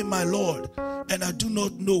taken away my Lord, and I do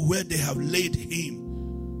not know where they have laid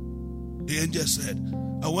him." The angel said,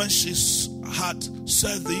 and when she had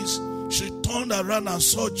said this, she turned around and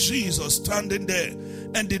saw Jesus standing there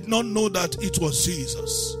and did not know that it was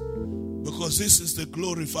Jesus, because this is the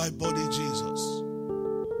glorified body Jesus.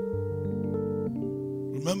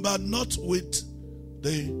 Remember, not with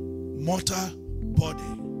the mortal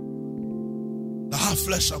body that have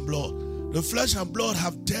flesh and blood. The flesh and blood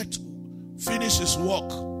have death, finished his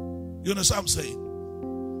work. You understand what I'm saying?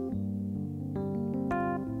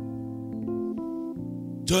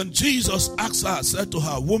 Then Jesus asked her, said to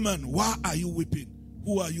her, "Woman, why are you weeping?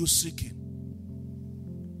 Who are you seeking?"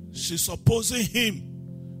 She, supposing him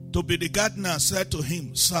to be the gardener, said to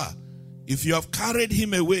him, "Sir, if you have carried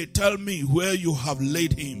him away, tell me where you have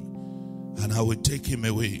laid him, and I will take him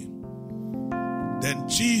away." Then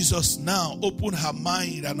Jesus now opened her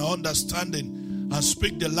mind and her understanding and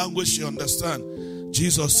speak the language she understands.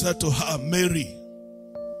 Jesus said to her, "Mary."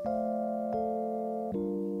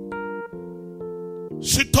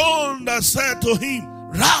 She turned and said to him,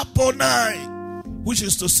 "Rabboni," which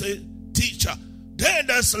is to say, teacher. Then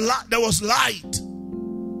there was light.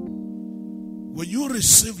 When you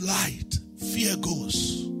receive light, fear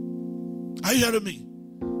goes. Are you hearing me?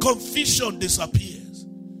 Confusion disappears.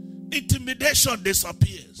 Intimidation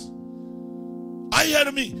disappears. Are you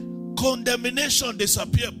hearing me? Condemnation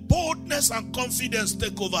disappears. Boldness and confidence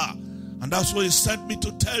take over. And that's why he sent me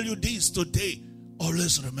to tell you this today.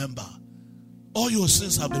 Always remember, all your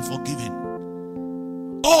sins have been forgiven.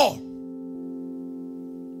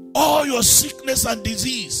 All your sickness and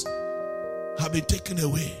disease have been taken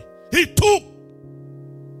away. He took.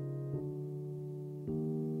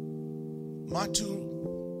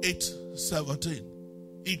 Matthew 8:17.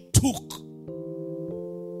 He took.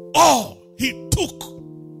 All he took.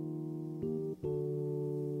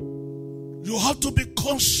 You have to be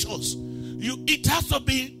conscious. It has to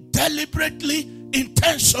be deliberately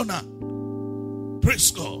intentional.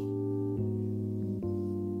 Praise God.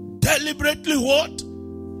 Deliberately what?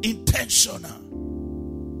 Intentional.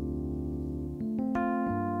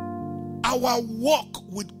 Our walk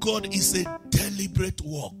with God is a deliberate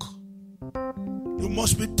walk. You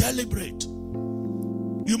must be deliberate.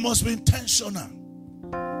 You must be intentional.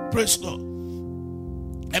 Praise God.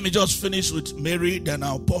 Let me just finish with Mary, then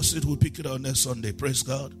I'll pause it. We'll pick it up next Sunday. Praise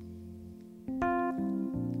God.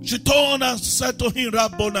 She turned and said to him,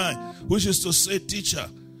 "Rabboni," which is to say, teacher.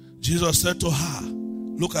 Jesus said to her,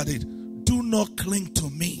 look at it, "Do not cling to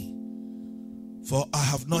me, for I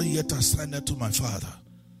have not yet ascended to my Father."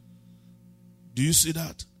 Do you see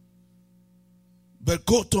that? "But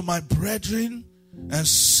go to my brethren and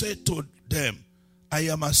say to them, I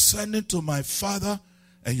am ascending to my Father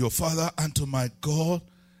and your Father, and to my God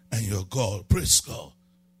and your God." Praise God.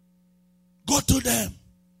 Go to them.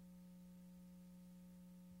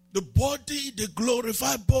 The body, the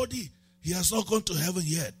glorified body, he has not gone to heaven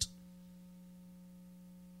yet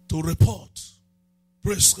to report.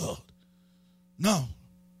 Praise God. Now,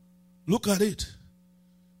 look at it.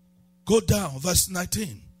 Go down, verse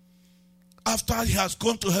 19. After he has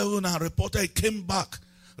gone to heaven and reported, he came back.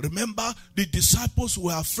 Remember, the disciples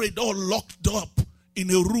were afraid, all locked up in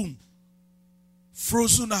a room,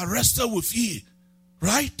 frozen, arrested with fear.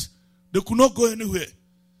 Right? They could not go anywhere.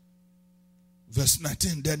 Verse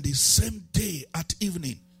 19, then the same day at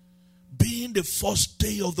evening, being the first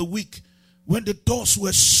day of the week, when the doors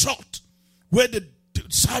were shut, where the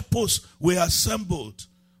disciples were assembled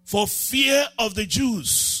for fear of the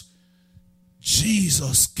Jews,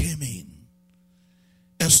 Jesus came in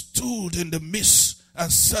and stood in the midst and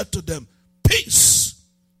said to them, "Peace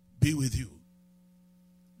be with you."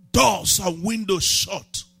 Doors and windows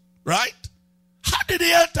shut. Right? How did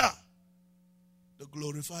he enter? The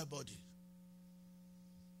glorified body.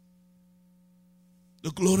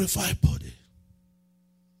 The glorified body.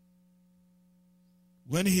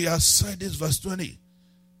 When he has said this, verse 20,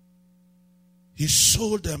 he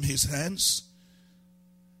showed them his hands,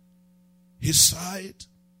 his side.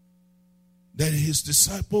 Then his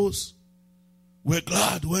disciples were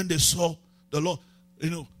glad when they saw the Lord.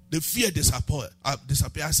 The fear disappeared. I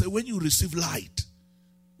said, when you receive light,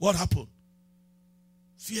 what happened?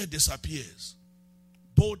 Fear disappears.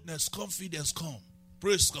 Boldness, confidence come.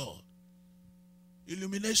 Praise God.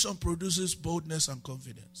 Illumination produces boldness and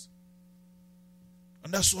confidence.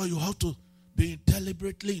 And that's why you have to be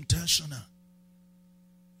deliberately intentional.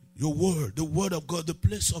 Your word, the word of God, the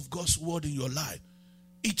place of God's word in your life.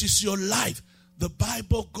 It is your life. The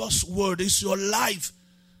Bible, God's word, is your life.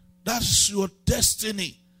 That's your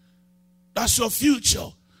destiny. That's your future.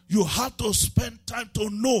 You have to spend time to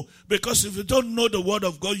know, because if you don't know the word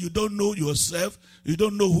of God, you don't know yourself, you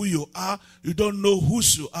don't know who you are, you don't know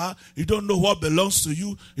whose you are, you don't know what belongs to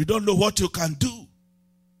you, you don't know what you can do.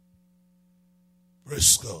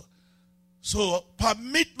 Praise God. So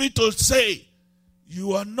permit me to say,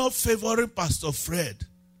 you are not favoring Pastor Fred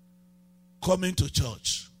coming to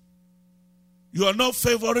church. You are not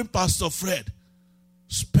favoring Pastor Fred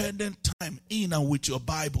spending time in and with your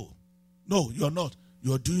Bible. No, you are not.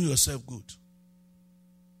 You are doing yourself good.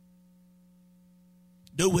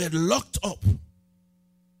 They were locked up.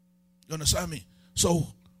 You understand me? So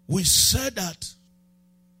we said that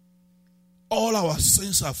all our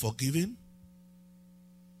sins are forgiven.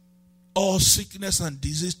 All sickness and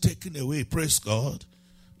disease taken away. Praise God.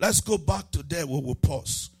 Let's go back to there where we'll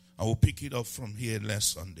pause. I will pick it up from here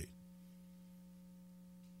next Sunday.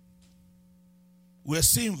 We're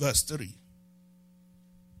seeing verse 3.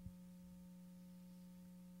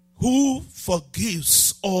 Who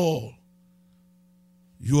forgives all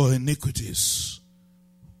your iniquities?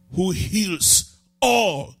 Who heals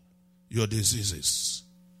all your diseases?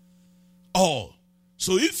 All.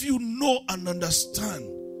 So if you know and understand,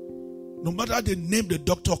 no matter the name the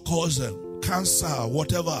doctor calls them, cancer,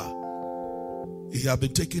 whatever, it has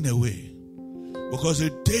been taken away. Because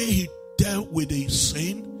the day he dealt with the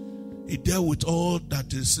sin, he dealt with all that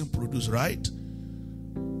the sin produced, right?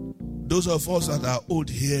 Those of us that are old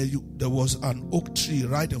here, there was an oak tree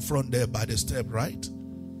right in front there by the step, right?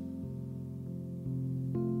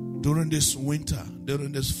 During this winter,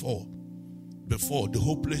 during this fall, before, the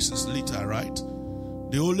whole place is litter, right?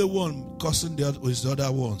 The only one causing death was the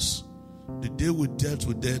other ones. The day we dealt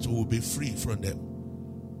with death, we will be free from them.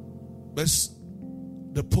 But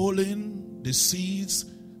the pollen, the seeds,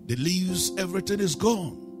 the leaves, everything is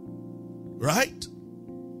gone. Right?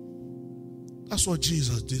 That's what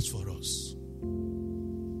Jesus did for us.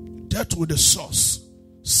 Death with the source.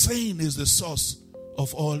 Sin is the source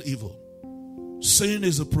of all evil. Sin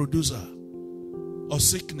is the producer of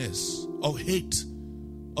sickness, of hate,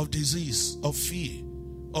 of disease, of fear,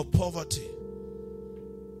 of poverty.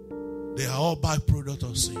 They are all byproduct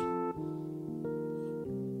of sin.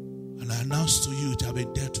 And I announce to you, it has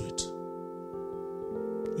been dealt with.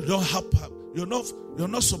 You don't have, you're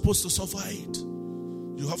not supposed to suffer it.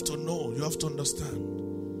 You have to know, you have to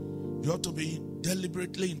understand. You have to be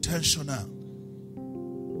deliberately intentional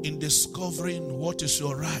in discovering what is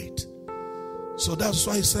your right. So that's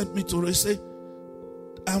why he sent me to say,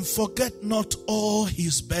 and forget not all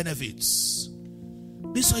his benefits.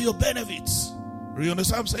 These are your benefits. Do you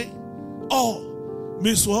understand what I'm saying? All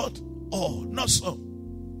means what? All, not some.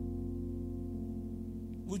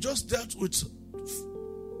 We just dealt with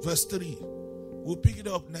verse 3. We'll pick it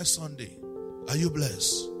up next Sunday. Are you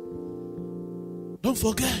blessed? Don't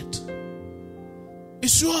forget.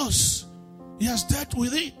 It's yours. He has dealt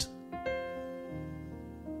with it.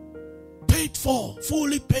 Paid for.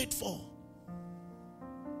 Fully paid for.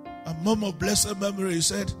 A mom of blessed memory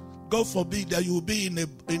said, God forbid that you will be in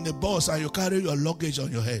a bus and you carry your luggage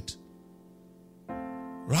on your head.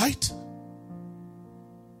 Right?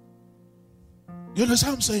 You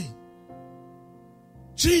understand what I'm saying?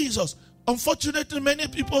 Jesus. Unfortunately, many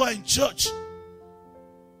people are in church.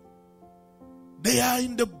 They are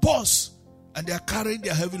in the bus and they are carrying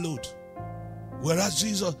their heavy load. Whereas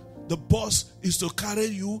Jesus, the bus is to carry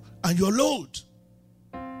you and your load.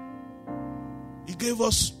 He gave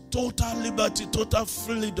us total liberty, total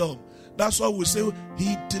freedom. That's why we say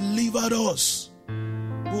he delivered us.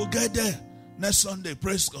 We'll get there next Sunday.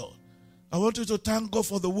 Praise God. I want you to thank God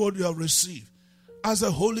for the word you have received. As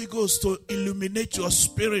the Holy Ghost to illuminate your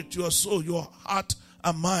spirit, your soul, your heart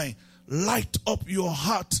and mind. Light up your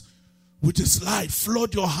heart with his light.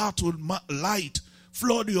 Flood your heart with light.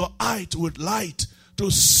 Flood your eye with light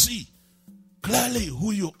to see clearly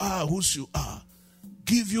who you are, whose you are.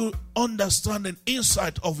 Give you understanding,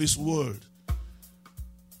 insight of his word.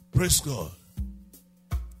 Praise God.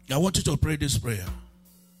 I want you to pray this prayer.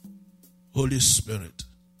 Holy Spirit,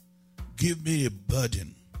 give me a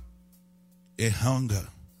burden, a hunger,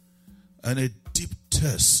 and a deep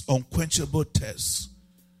thirst, unquenchable thirst,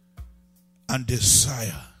 and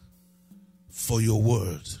desire for your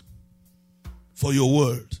word. For your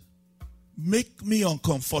word. Make me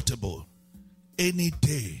uncomfortable any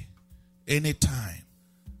day, any time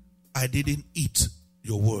I didn't eat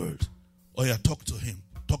your word. Oh yeah, talk to him.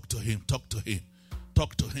 Talk to him. Talk to him.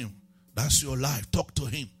 Talk to him. That's your life. Talk to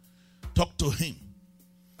him. Talk to him.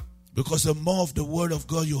 Because the more of the word of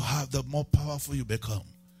God you have, the more powerful you become.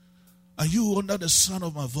 And you, under the sound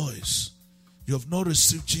of my voice, you have not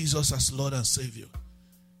received Jesus as Lord and Savior.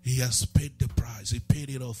 He has paid the price. He paid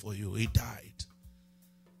it all for you. He died.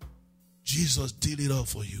 Jesus did it all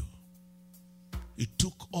for you. He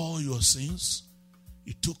took all your sins.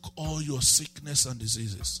 He took all your sickness and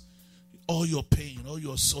diseases. All your pain, all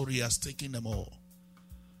your sorrow. He has taken them all.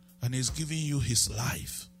 And He's giving you His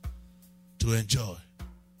life to enjoy.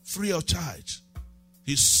 Free of charge.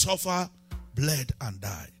 He suffered, bled, and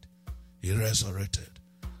died. He resurrected.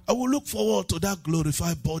 I will look forward to that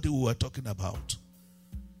glorified body we were talking about.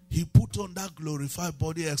 He put on that glorified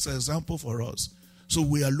body as an example for us. So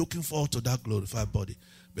we are looking forward to that glorified body.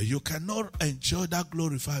 But you cannot enjoy that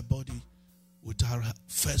glorified body without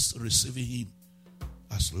first receiving Him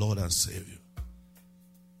as Lord and Savior.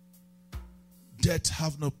 Death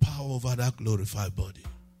have no power over that glorified body.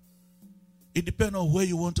 It depends on where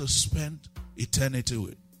you want to spend eternity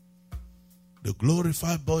with. The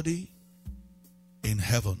glorified body in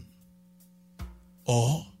heaven,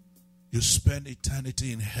 or you spend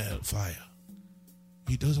eternity in hellfire.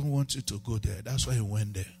 He doesn't want you to go there. That's why He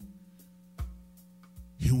went there.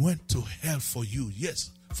 He went to hell for you.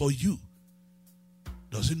 Yes, for you.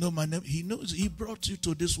 Does He know my name? He knows. He brought you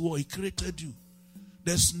to this world. He created you.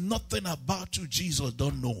 There's nothing about you Jesus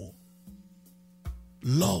don't know.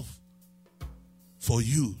 Love for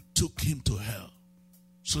you took Him to hell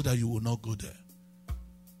so that you will not go there.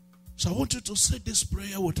 So I want you to say this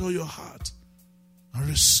prayer with all your heart and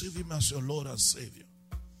receive Him as your Lord and Savior,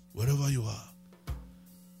 wherever you are.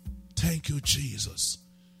 Thank you, Jesus,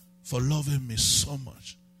 for loving me so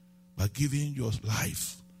much by giving your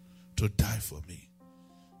life to die for me.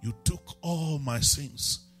 You took all my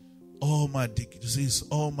sins, all my disease,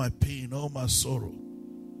 all my pain, all my sorrow,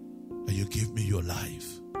 and you gave me your life.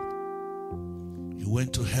 You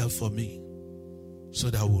went to hell for me so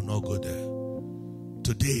that I will not go there.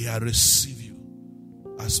 Today I receive you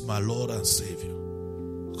as my Lord and Savior.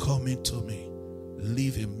 Come into me,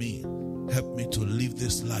 live in me, help me to live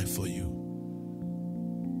this life for you.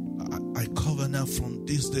 I covenant from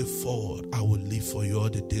this day forward, I will live for you all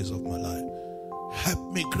the days of my life.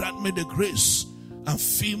 Help me, grant me the grace and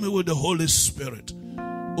fill me with the Holy Spirit.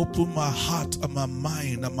 Open my heart and my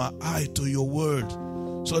mind and my eye to your word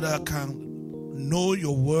so that I can know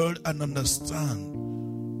your word and understand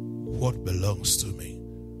what belongs to me.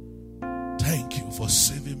 Thank you for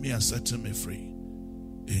saving me and setting me free.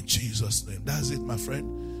 In Jesus' name. That's it, my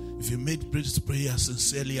friend. If you made this prayer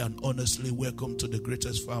sincerely and honestly, welcome to the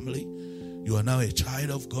greatest family. You are now a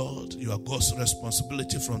child of God. You are God's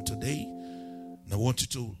responsibility from today. And I want you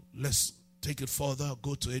to, let's take it further.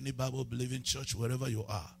 Go to any Bible-believing church, wherever you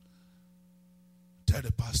are. Tell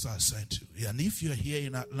the pastor I sent you. And if you're here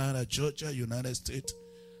in Atlanta, Georgia, United States,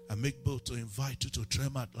 I make bold to invite you to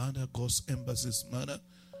Trem Atlanta, God's Embassy, Smyrna,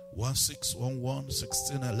 1611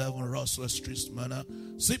 1611 Roswell Street, Smyrna,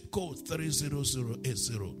 zip code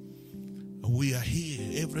 30080. We are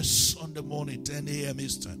here every Sunday morning, 10 a.m.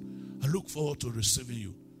 Eastern. I look forward to receiving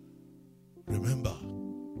you. Remember,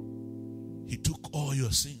 He took all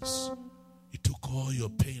your sins. He took all your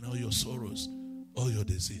pain, all your sorrows, all your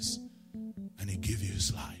disease, and He gave you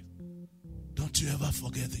His life. Don't you ever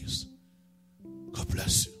forget this. God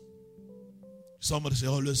bless you. Somebody say,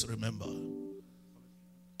 always remember.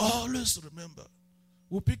 Always remember.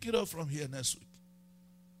 We'll pick it up from here next week.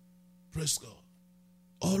 Praise God.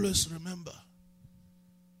 Always remember.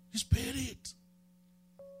 He's paid it.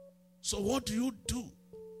 So what do you do?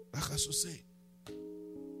 Like I should say,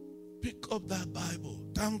 pick up that Bible.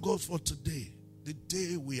 Thank God for today, the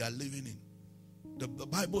day we are living in. The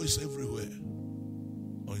Bible is everywhere.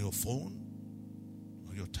 On your phone,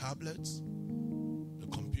 on your tablets, the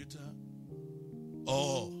computer,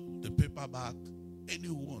 or the paperback. Any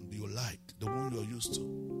one you like, the one you're used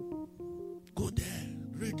to. Go there,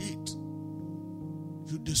 read it.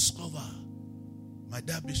 You discover. My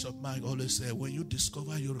dad, Bishop Mike, always said, when you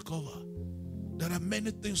discover, you recover. There are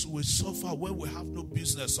many things we suffer when we have no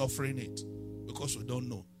business suffering it because we don't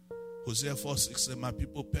know. Hosea 4:6 said, my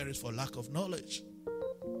people perish for lack of knowledge.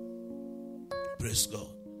 Praise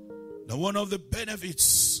God. Now, one of the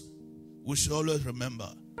benefits we should always remember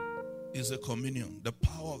is the communion, the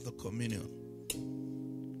power of the communion.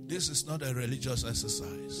 This is not a religious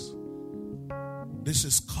exercise. This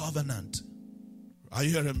is covenant. Are you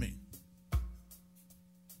hearing me?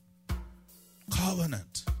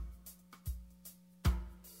 Covenant.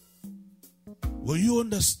 When you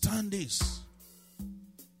understand this,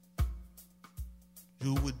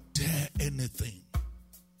 you will dare anything.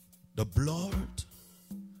 The blood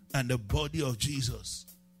and the body of Jesus,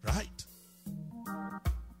 right?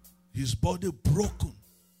 His body broken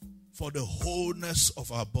for the wholeness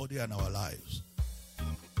of our body and our lives.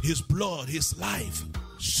 His blood, His life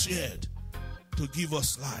shared to give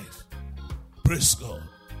us life. Praise God.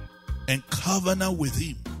 And covenant with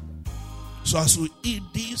him. So as we eat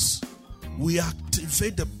this, we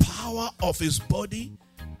activate the power of his body,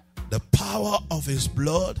 the power of his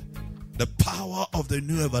blood, the power of the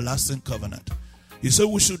new everlasting covenant. He said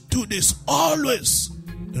we should do this always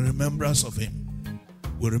in remembrance of him.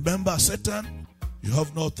 We remember, Satan, you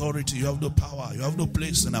have no authority, you have no power, you have no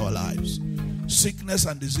place in our lives. Sickness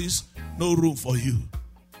and disease, no room for you.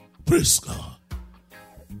 Praise God.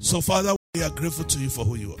 So, Father, we are grateful to you for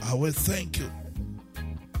who you are. I will thank you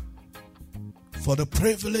for the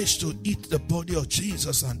privilege to eat the body of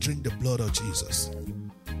Jesus and drink the blood of Jesus.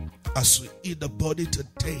 As we eat the body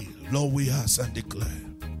today, Lord, we ask and declare,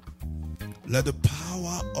 let the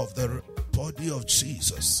power of the body of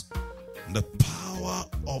Jesus, the power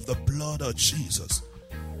of the blood of Jesus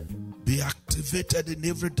be activated in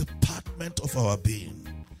every department of our being.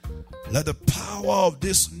 Let the power of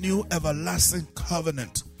this new everlasting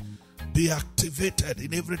covenant be activated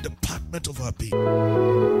in every department of our being.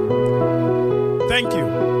 Thank you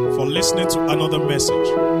for listening to another message.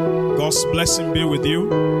 God's blessing be with you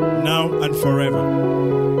now and forever.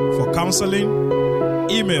 For counseling,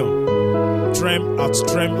 email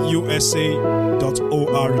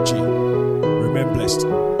trem@tremusa.org.